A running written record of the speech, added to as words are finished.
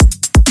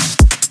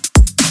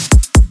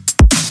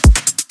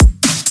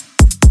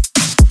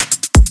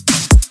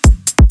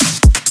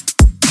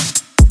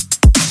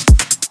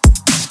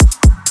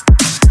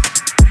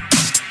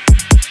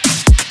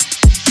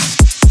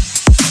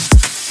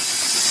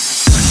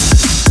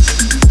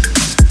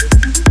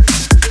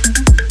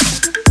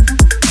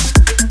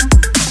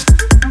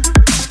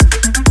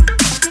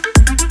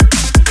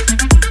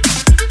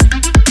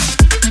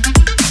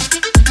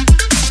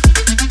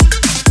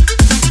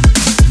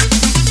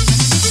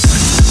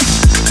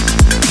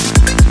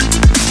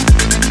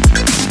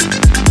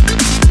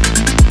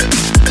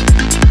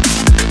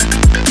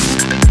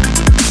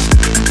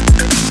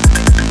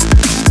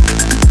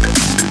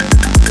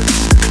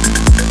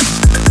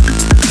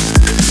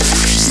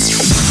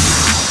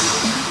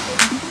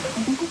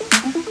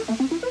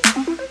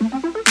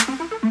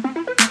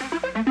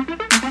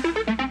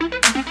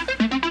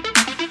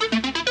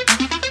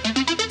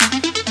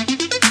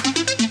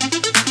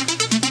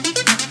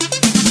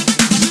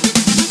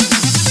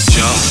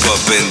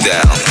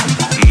down.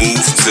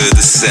 Move to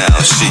the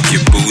sound, shake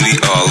your booty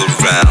all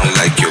around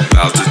like you're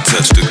about to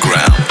touch the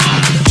ground.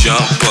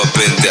 Jump up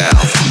and down,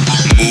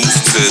 move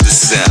to the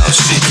sound,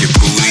 shake your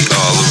booty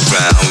all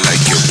around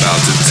like you're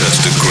about to touch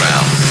the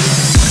ground.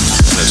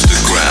 Touch the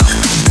ground,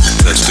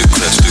 touch the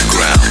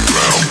ground,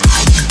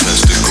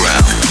 touch the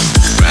ground,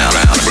 round,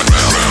 round,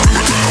 round, round,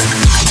 round.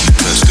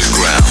 Touch the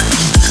ground,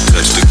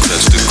 touch the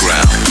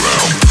ground,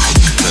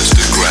 touch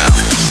the ground,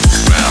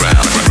 round,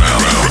 round,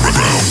 round, round,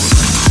 round.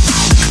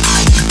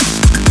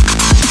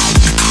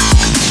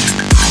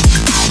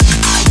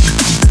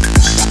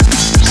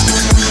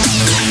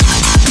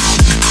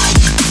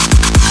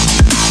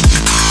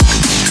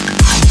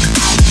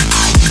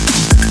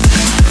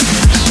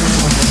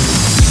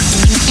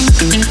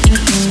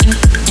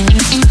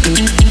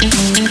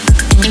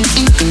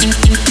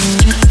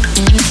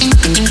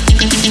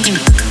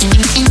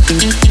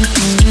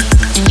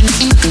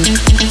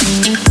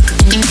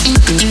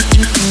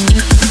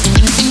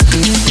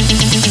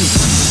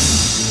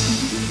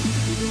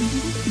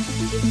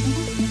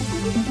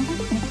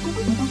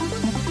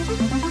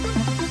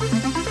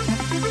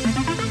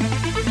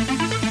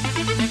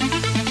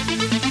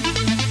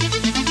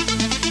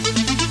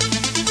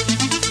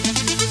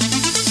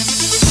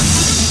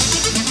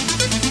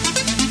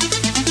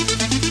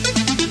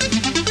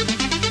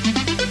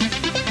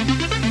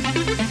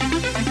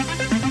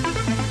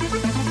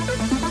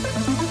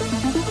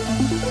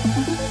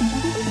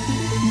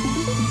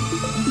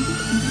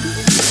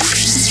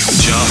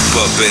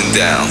 Up and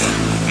down,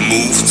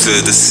 move to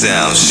the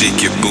sound,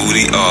 shake your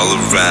booty all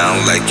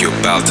around like you're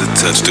about to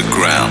touch the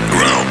ground.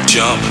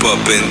 Jump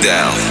up and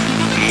down,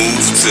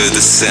 move to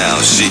the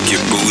sound, shake your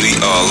booty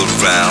all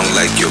around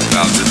like you're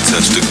about to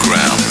touch the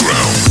ground.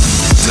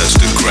 Touch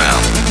the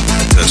ground,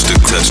 touch the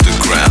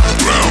ground,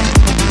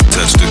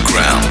 touch the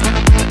ground,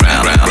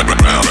 round, round,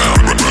 round,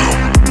 round.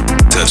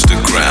 Touch the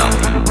ground,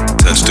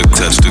 touch the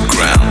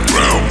ground,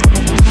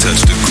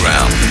 touch the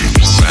ground,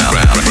 round,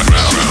 round,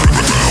 round.